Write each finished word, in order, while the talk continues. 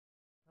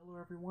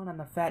Everyone, I'm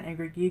the Fat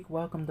Angry Geek.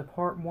 Welcome to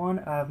part 1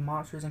 of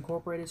Monsters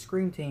Incorporated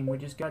Scream Team. We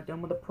just got done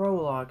with the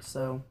prologue,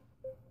 so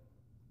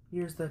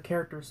here's the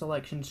character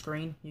selection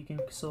screen. You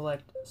can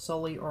select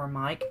Sully or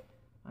Mike.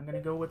 I'm going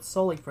to go with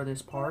Sully for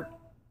this part.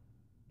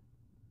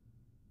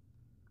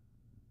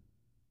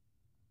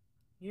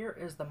 Here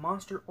is the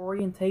monster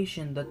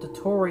orientation, the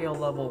tutorial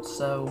level,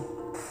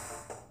 so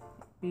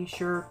be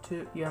sure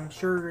to, I'm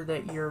sure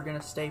that you're going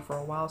to stay for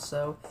a while,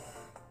 so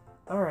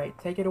alright,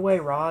 take it away,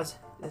 Roz.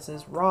 This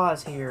is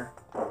Roz here.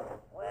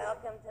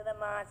 Welcome to the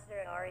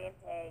monster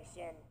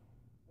orientation.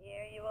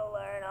 Here you will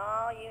learn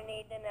all you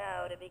need to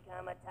know to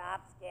become a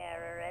top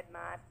scarer at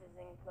Monsters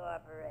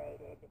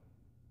Incorporated.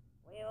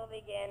 We will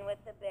begin with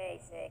the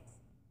basics.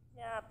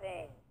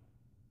 Jumping.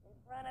 In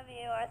front of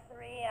you are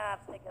 3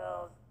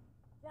 obstacles.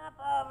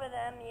 Jump over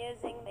them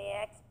using the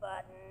X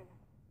button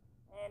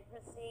and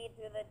proceed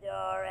through the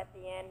door at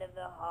the end of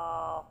the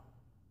hall.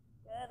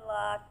 Good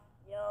luck,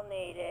 you'll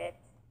need it.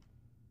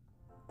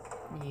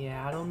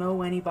 Yeah, I don't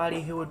know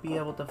anybody who would be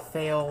able to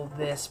fail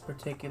this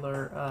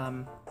particular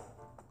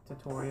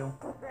tutorial.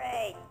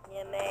 Great,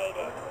 you made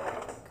it.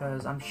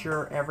 Because I'm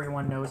sure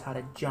everyone knows how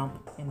to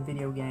jump in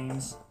video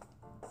games.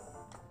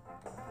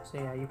 So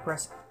yeah, you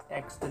press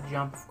X to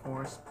jump, of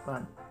course,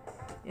 but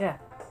yeah.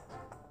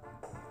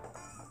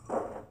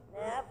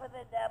 Now for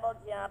the double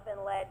jump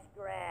and ledge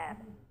grab.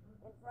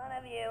 In front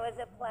of you is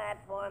a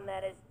platform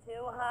that is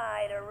too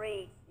high to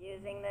reach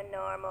using the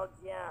normal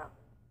jump.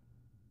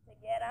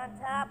 To get on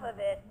top of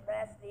it,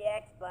 press the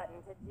X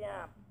button to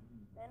jump.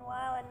 Then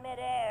while in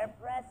midair,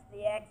 press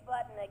the X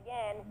button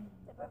again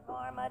to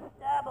perform a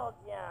double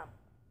jump.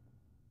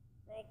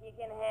 Think you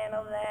can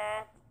handle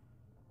that?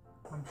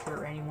 I'm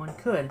sure anyone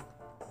could.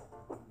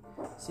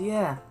 So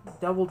yeah,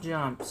 double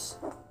jumps.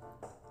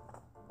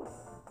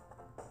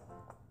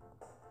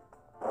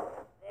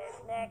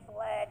 This next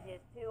ledge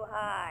is too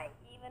high,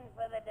 even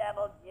for the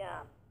double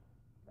jump.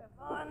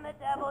 Perform the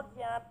double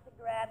jump to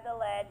grab the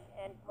ledge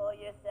and pull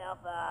yourself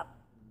up.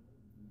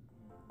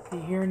 If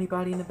you hear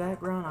anybody in the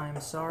background, I am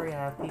sorry, I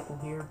have people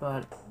here,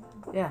 but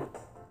yeah.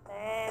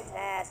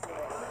 Fantastic.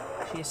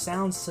 She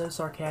sounds so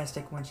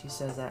sarcastic when she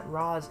says that.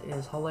 Roz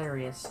is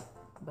hilarious,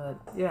 but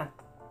yeah.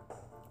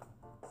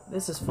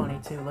 This is funny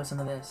too, listen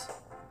to this.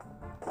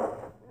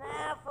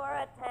 Now for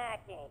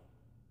attacking.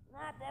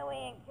 Not that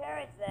we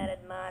encourage that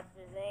at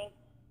Monsters, Inc.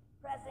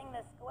 Pressing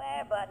the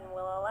square button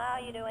will allow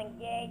you to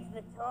engage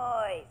the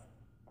toys,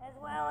 as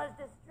well as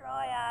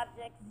destroy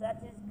objects such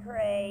as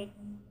crates.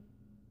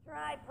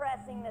 Try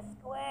pressing the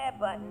square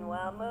button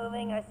while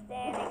moving or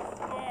standing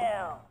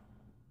still.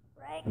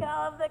 Break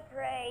all of the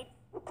crates,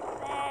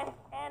 then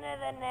enter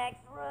the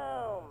next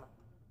room.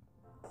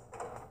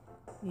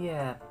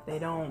 Yeah, they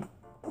don't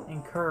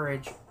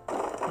encourage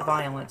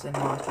violence in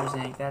Monsters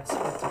Inc. That's a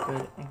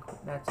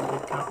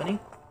good company.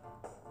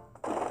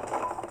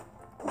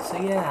 So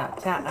yeah,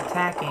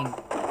 attacking.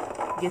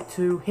 Get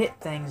to hit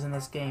things in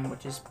this game,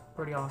 which is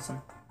pretty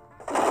awesome.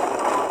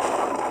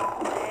 Fantastic.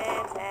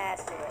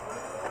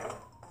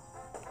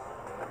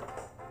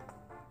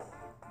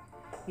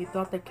 You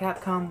thought that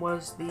Capcom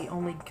was the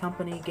only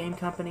game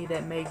company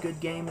that made good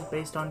games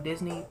based on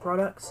Disney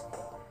products?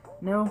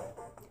 No.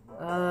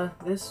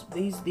 This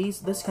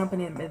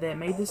company that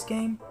made this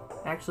game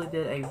actually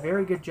did a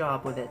very good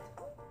job with it.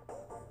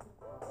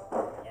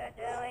 You're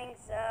doing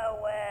so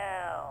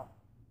well.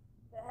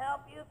 To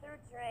help you through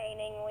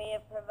training, we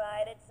have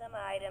provided some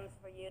items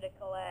for you to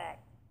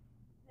collect.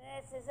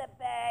 This is a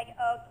bag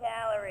of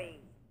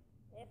calories.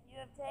 If you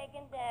have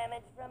taken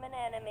damage from an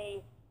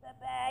enemy, the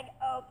bag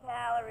of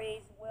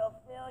calories will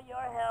fill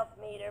your health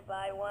meter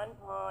by 1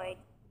 point.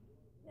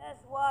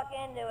 Just walk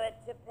into it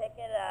to pick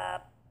it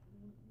up.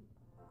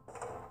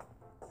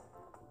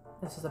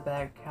 This is a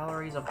bag of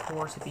calories, of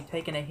course. If you've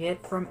taken a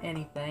hit from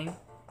anything,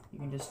 you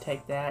can just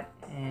take that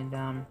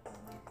and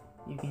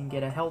you can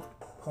get a health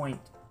point.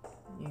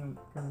 You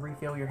can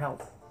refill your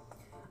health.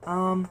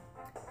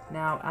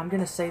 Now, I'm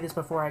going to say this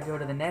before I go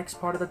to the next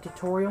part of the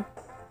tutorial.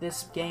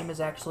 This game is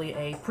actually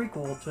a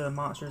prequel to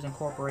Monsters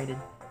Incorporated.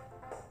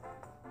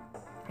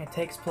 It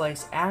takes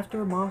place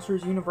after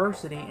Monsters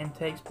University and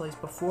takes place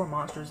before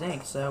Monsters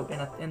Inc. So,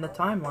 in the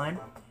timeline,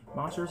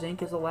 Monsters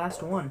Inc. is the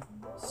last one.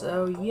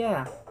 So,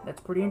 yeah,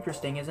 that's pretty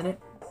interesting, isn't it?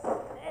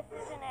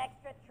 This is an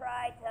extra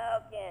try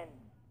token.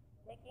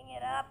 Picking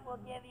it up will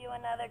give you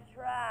another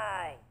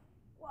try.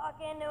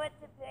 Walk into it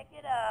to pick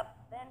it up,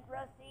 then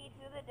proceed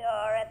through the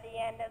door at the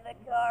end of the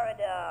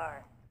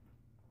corridor.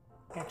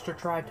 Extra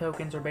try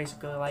tokens are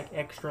basically like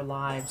extra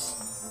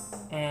lives.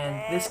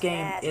 And this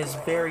game is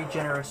very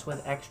generous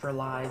with extra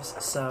lives,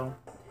 so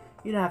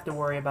you don't have to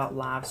worry about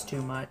lives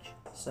too much.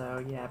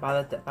 So yeah,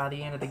 by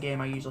the end of the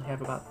game I usually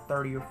have about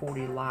 30 or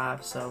 40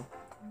 lives, so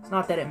it's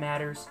not that it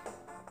matters.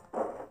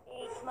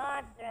 Each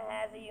monster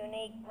has a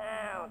unique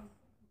pounce.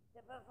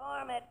 To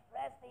perform it,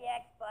 press the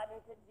X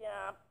button to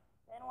jump,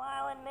 then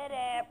while in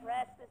midair,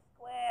 press the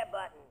square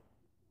button.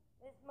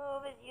 This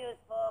move is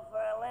useful for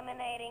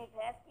eliminating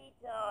pesky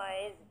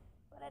toys,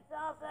 but it's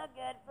also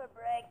good for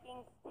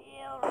breaking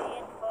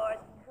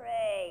steel-reinforced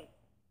crates.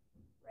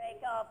 Break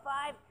all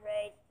 5 crates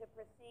crates to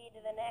proceed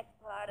to the next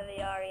part of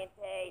the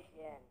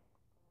orientation.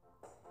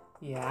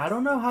 Yeah, I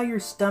don't know how your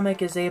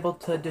stomach is able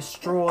to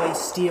destroy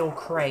steel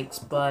crates,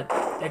 but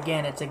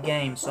again, it's a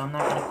game, so I'm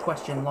not going to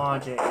question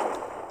logic.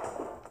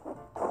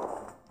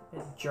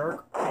 You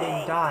jerk, you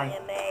didn't die.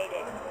 You made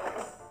it.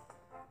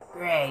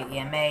 Great,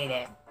 you made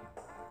it.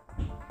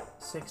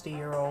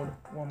 60-year-old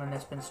woman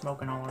that's been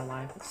smoking all her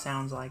life. It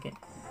sounds like it,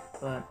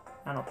 but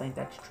I don't think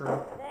that's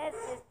true. This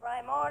is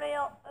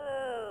primordial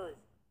ooze.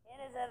 It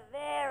is a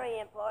very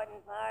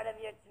important part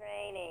of your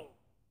training.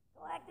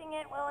 Collecting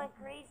it will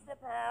increase the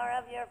power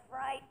of your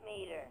fright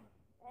meter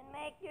and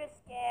make your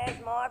scares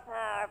more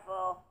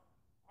powerful.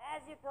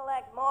 As you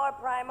collect more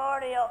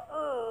primordial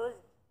ooze,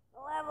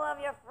 the level of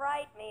your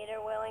fright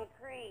meter will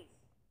increase.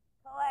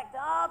 Collect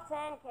all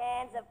 10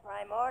 cans of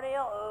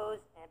primordial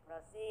ooze and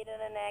proceed to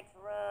the next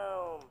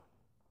room.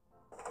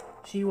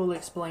 She will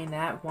explain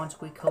that once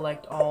we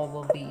collect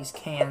all of these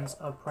cans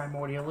of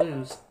primordial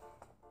ooze.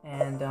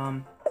 And,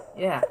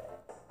 yeah.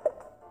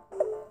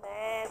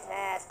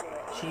 Fantastic.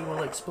 She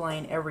will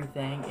explain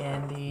everything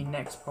in the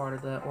next part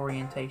of the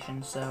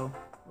orientation, so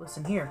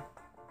listen here.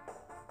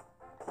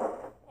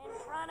 In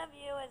front of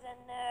you is a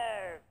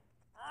nerve,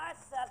 our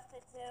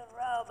substitute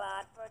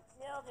robot for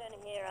children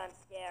here on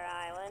Scare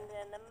Island,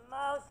 and the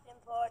most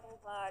important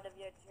part of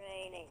your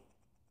training.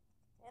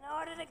 In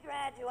order to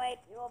graduate,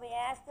 you will be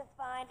asked to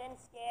find and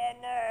scare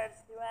nerves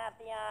throughout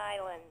the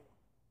island.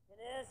 To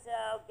do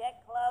so,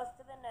 get close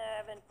to the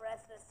nerve and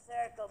press the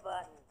circle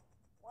button.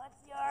 Once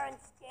you're in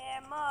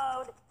scare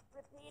mode,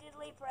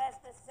 repeatedly press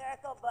the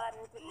circle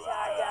button to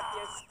charge up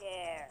your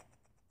scare.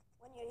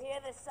 When you hear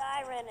the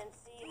siren and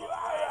see the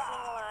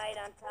flashing light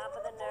on top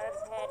of the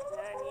nerve's head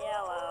turn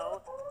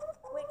yellow,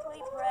 quickly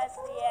press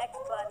the X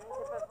button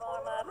to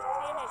perform a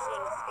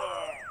finishing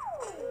scare.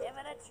 Give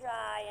it a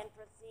try and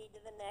proceed to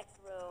the next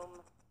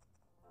room.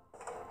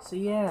 So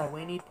yeah,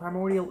 we need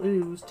primordial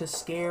ooze to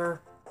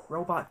scare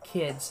robot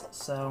kids,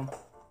 so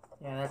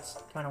yeah,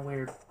 that's kind of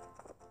weird.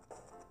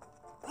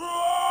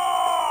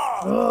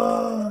 I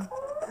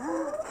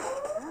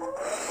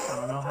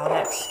don't know how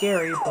that's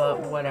scary, but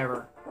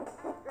whatever.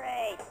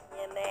 Great,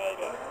 you made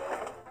it.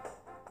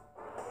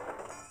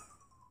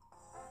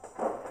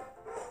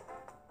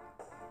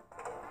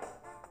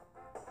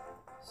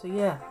 So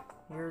yeah,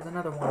 here's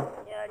another one.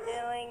 You're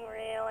doing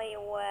really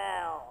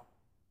well.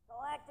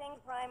 Collecting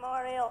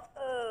primordial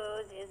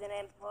ooze is an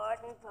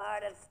important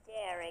part of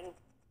scaring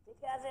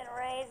because it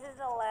raises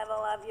the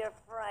level of your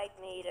fright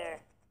meter.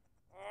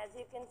 As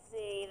you can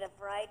see, the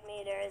fright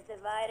meter is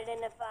divided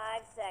into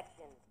 5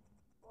 sections: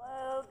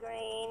 blue,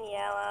 green,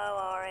 yellow,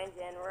 orange,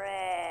 and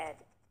red.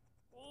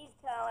 These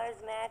colors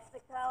match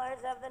the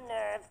colors of the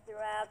nerves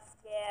throughout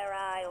Scare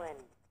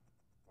Island.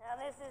 Now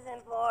this is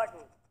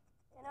important.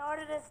 In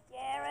order to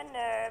scare a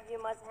nerve, you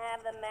must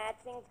have the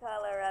matching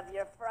color of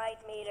your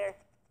fright meter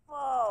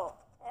full.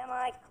 Am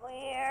I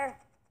clear?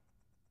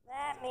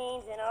 That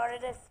means in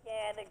order to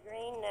scare the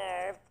green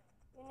nerve,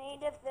 you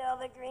need to fill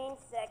the green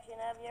section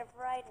of your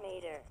fright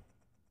meter.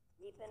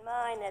 Keep in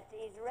mind that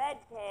these red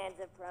cans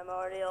of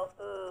primordial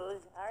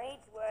ooze are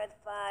each worth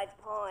 5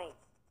 points.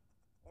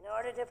 In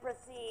order to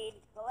proceed,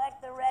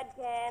 collect the red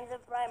cans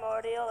of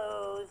primordial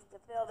ooze to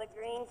fill the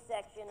green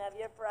section of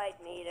your fright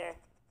meter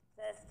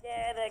to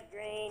scare the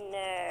green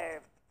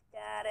nerve.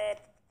 Got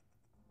it?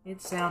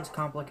 It sounds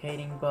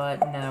complicating, but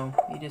no.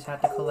 You just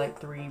have to collect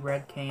 3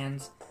 red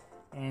cans.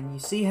 And you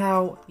see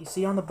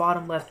on the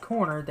bottom left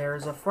corner,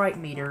 there's a fright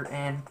meter,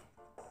 and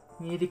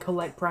you need to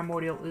collect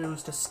primordial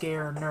ooze to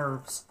scare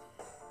nerves.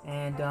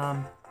 And,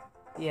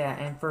 yeah,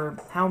 and for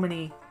how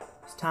many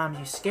times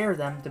you scare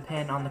them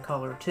depend on the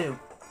color, too.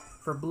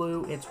 For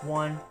blue, it's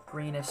 1,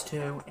 green is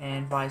 2,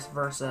 and vice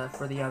versa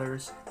for the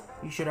others.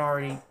 You can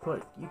already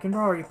put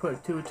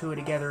 2 and 2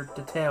 together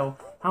to tell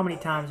how many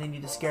times you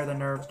need to scare the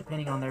nerves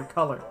depending on their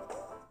color.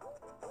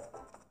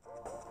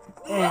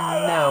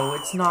 And no,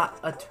 it's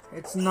not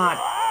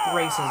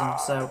racism,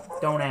 so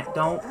don't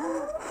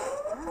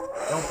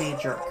be a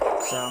jerk.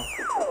 So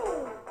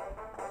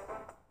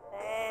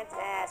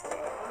Fantastic.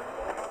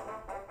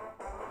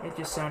 it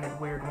just sounded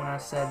weird when I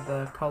said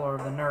the color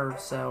of the nerve,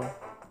 so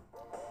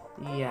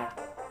yeah.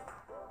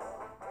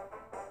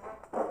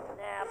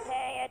 Now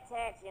pay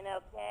attention,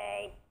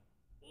 okay?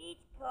 Each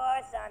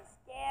course on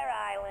Scare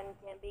Island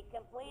can be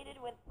completed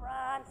with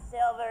bronze,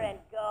 silver, and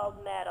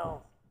gold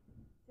medals.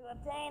 To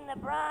obtain the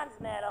bronze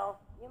medal,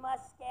 you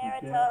must scare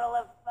a total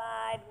of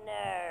 5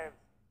 nerves.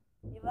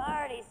 You've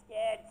already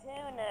scared 2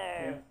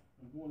 nerves.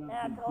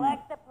 Now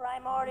collect the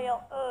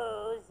primordial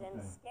ooze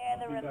and scare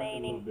the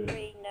remaining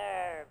 3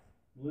 nerves.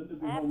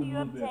 After you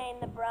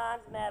obtain the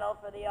bronze medal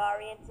for the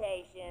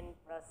orientation,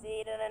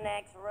 proceed to the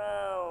next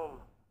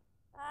room.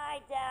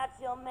 I doubt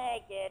you'll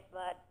make it,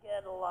 but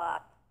good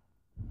luck.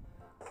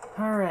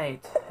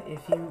 Alright,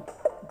 if you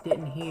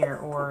didn't hear,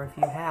 or if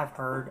you have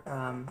heard,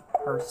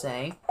 her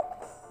say,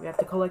 we have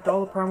to collect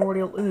all the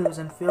primordial ooze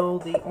and fill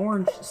the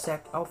orange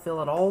I'll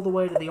fill it all the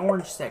way to the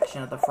orange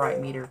section of the fright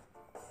meter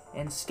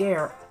and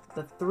scare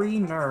the 3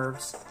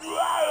 nerves.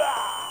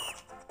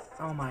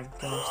 Oh my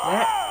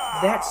gosh,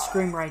 That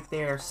scream right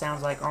there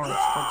sounds like Arnold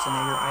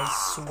Schwarzenegger, I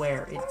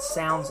swear. It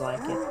sounds like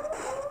it.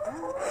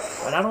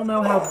 But I don't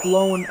know how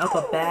blowing up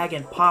a bag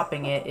and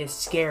popping it is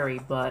scary,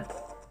 but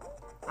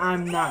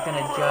I'm not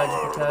gonna judge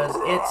because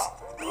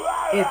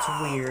it's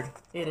weird.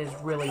 It is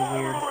really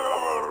weird.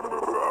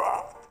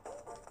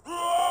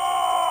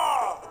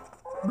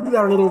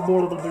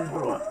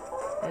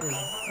 That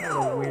is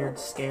a weird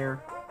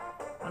scare.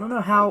 I don't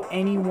know how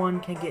anyone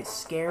can get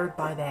scared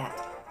by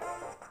that.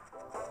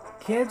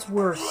 Kids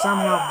were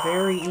somehow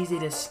very easy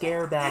to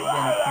scare back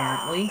then,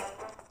 apparently.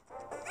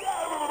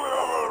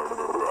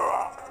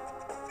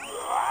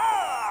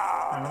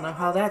 I don't know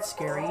how that's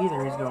scary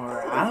either. He's going,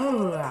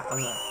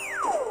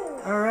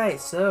 Alright,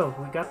 so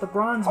we got the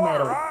bronze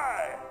medal.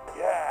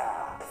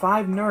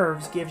 5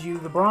 nerves gives you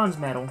the bronze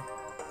medal.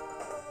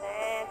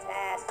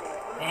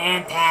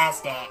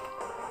 Fantastic.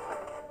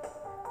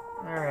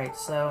 Alright,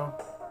 so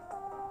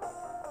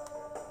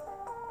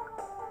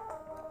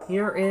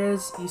here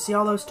is, you see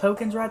all those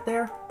tokens right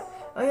there?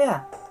 Oh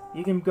yeah,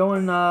 you can go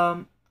in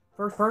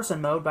first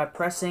person mode by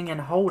pressing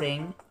and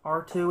holding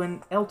R2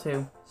 and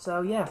L2.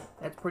 So yeah,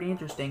 that's pretty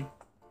interesting.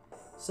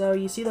 So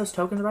you see those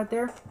tokens right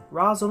there?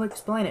 Roz will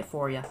explain it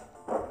for you.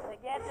 To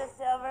get the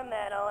silver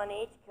medal in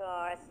each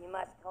course, you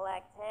must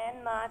collect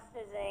 10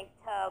 Monsters, Inc.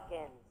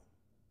 tokens.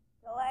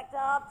 Collect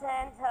all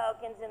 10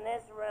 tokens in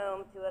this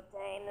room to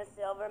obtain the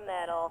silver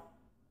medal,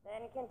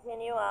 then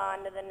continue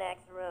on to the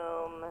next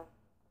room.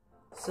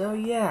 So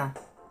yeah,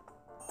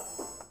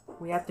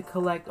 we have to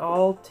collect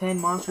all 10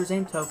 Monsters,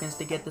 Inc. tokens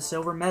to get the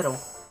silver medal.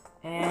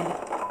 And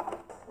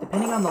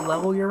depending on the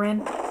level you're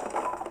in,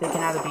 they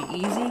can either be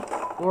easy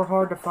or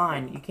hard to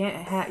find. You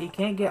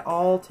can't get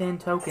all 10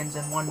 tokens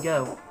in one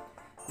go.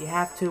 You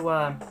have to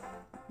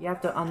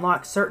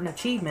unlock certain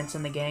achievements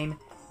in the game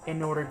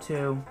in order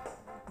to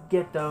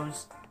get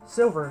those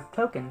silver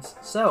tokens.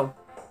 So,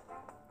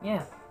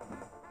 yeah.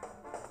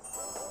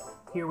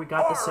 Here we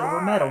got the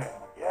silver medal.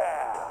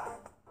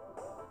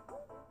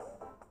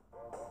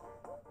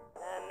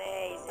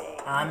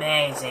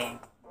 Amazing.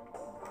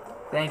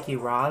 Thank you,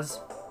 Roz.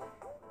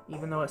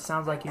 Even though it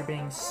sounds like you're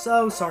being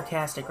so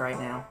sarcastic right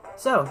now.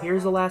 So,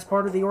 here's the last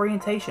part of the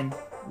orientation.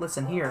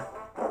 Listen here.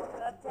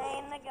 To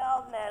obtain the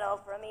gold medal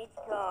from each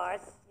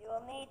course, you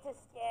will need to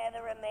scare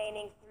the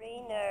remaining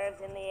 3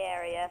 nerves in the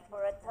area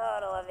for a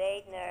total of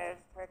 8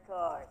 nerves per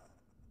course.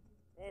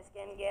 This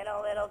can get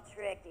a little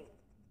tricky.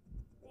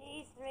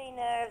 These 3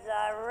 nerves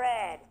are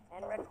red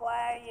and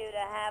require you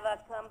to have a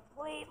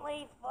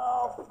completely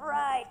full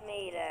fright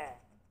meter.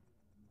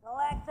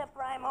 Collect the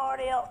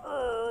primordial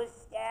ooze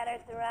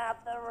scattered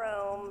throughout the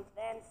room,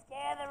 then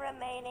scare the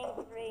remaining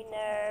 3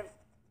 nerves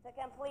to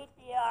complete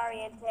the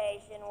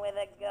orientation with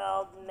a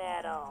gold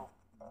medal.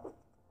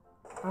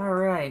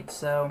 Alright,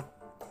 so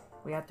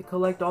we have to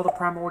collect all the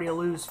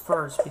primordial ooze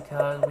first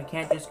because we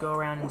can't just go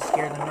around and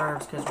scare the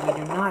nerves because we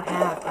do not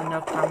have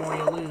enough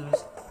primordial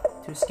ooze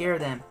to scare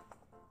them.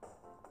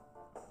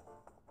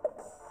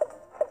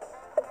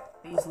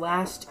 These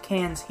last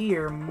cans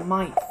here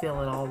might fill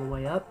it all the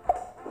way up.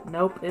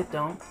 Nope, it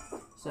don't.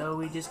 So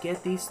we just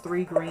get these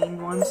 3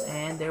 green ones,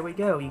 and there we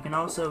go. You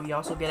also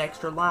get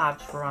extra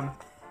lives from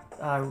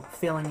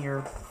filling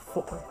your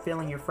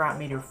fright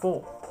meter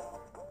full.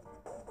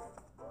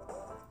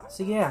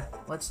 So yeah,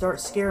 let's start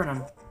scaring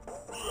them.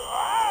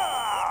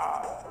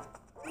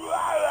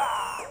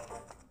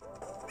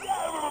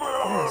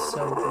 That is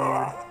so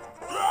weird.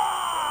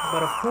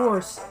 But of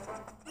course,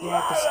 you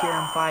have to scare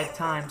them 5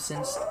 times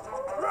since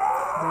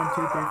 1,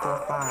 2, 3,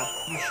 4, 5.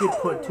 You should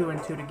put 2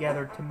 and 2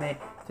 together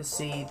to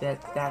see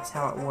that that's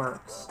how it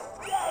works.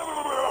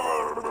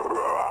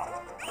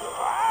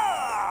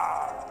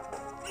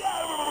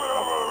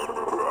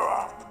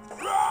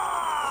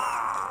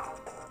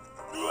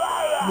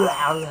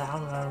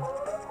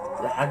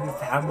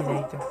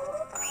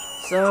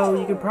 So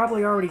you can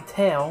probably already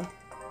tell.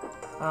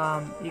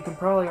 You can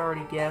probably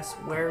already guess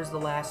where's the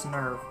last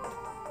nerve.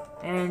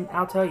 And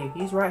I'll tell you,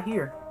 he's right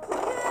here.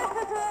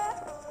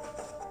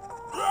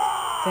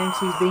 Thinks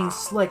he's being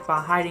slick by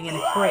hiding in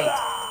a crate.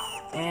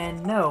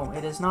 And no,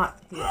 it is not.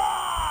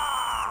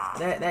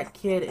 That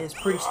kid is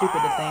pretty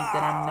stupid to think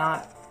that I'm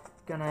not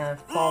gonna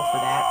fall for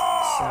that.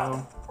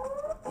 So,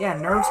 yeah,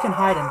 nerves can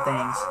hide in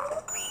things.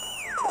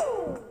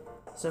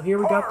 So here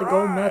we got the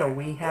gold medal.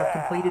 We have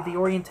completed the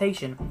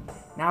orientation.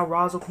 Now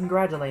Roz will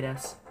congratulate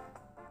us.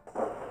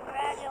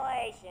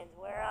 Congratulations,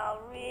 we're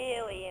all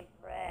really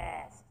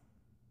impressed.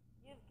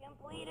 You've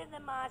completed the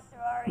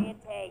monster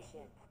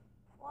orientation.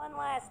 One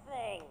last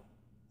thing.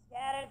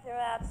 Scattered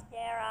throughout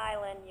Scare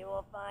Island, you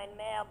will find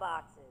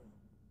mailboxes.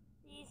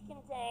 These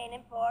contain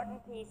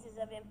important pieces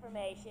of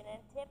information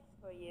and tips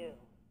for you.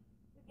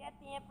 To get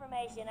the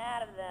information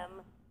out of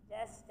them,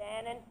 just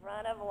stand in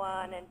front of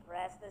one and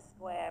press the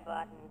square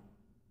button.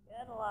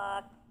 Good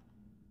luck.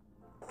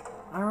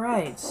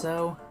 Alright,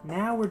 so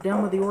now we're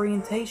done with the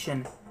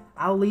orientation.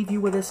 I'll leave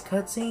you with this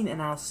cutscene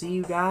and I'll see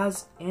you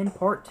guys in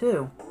part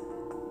 2.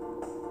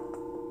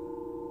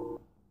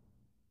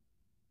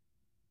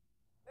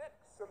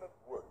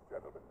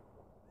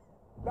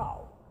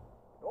 Now,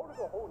 in order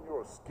to hone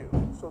your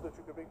skills so that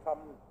you can become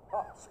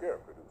scare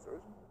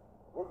producers.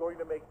 We're going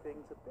to make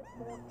things a bit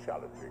more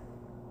challenging.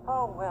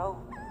 Oh,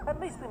 well,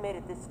 at least we made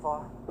it this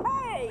far.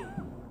 Hey!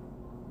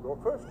 Your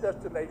first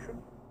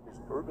destination is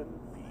Urban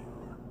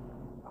Field.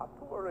 Not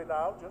to worry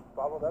now, just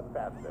follow that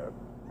path there,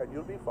 and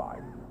you'll be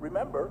fine.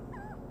 Remember,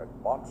 at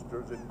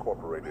Monsters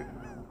Incorporated,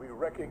 we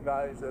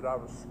recognize that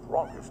our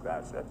strongest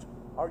assets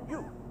are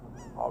you,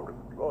 our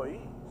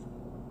employees.